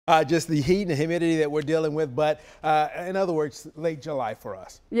just the heat and humidity that we're dealing with. But in other words, late July for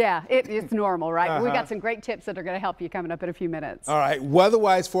us. Yeah, it's normal, right? We've got some great tips that are going to help you coming up in a few minutes. All right,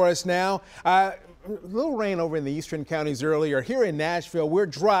 weather-wise for us now. A little rain over in the eastern counties earlier. Here in Nashville, we're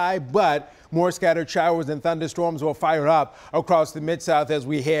dry, but more scattered showers and thunderstorms will fire up across the Mid-South as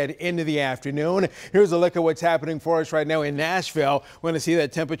we head into the afternoon. Here's a look at what's happening for us right now in Nashville. We're going to see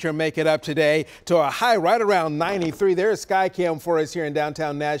that temperature make it up today to a high right around 93. There's SkyCam for us here in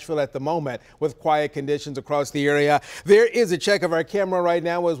downtown Nashville at the moment with quiet conditions across the area. There is a check of our camera right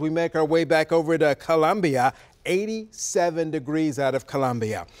now as we make our way back over to Columbia. 87 degrees out of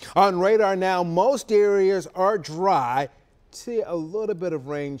Columbia. On radar now, most areas are dry. See a little bit of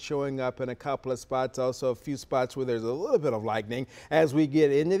rain showing up in a couple of spots, also a few spots where there's a little bit of lightning. As we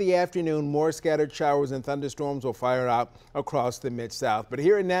get into the afternoon, more scattered showers and thunderstorms will fire out across the Mid-South. But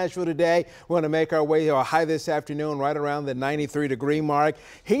here in Nashville today, we're going to make our way to a high this afternoon right around the 93-degree mark.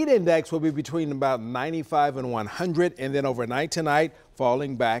 Heat index will be between about 95 and 100, and then overnight tonight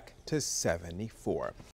falling back to 74.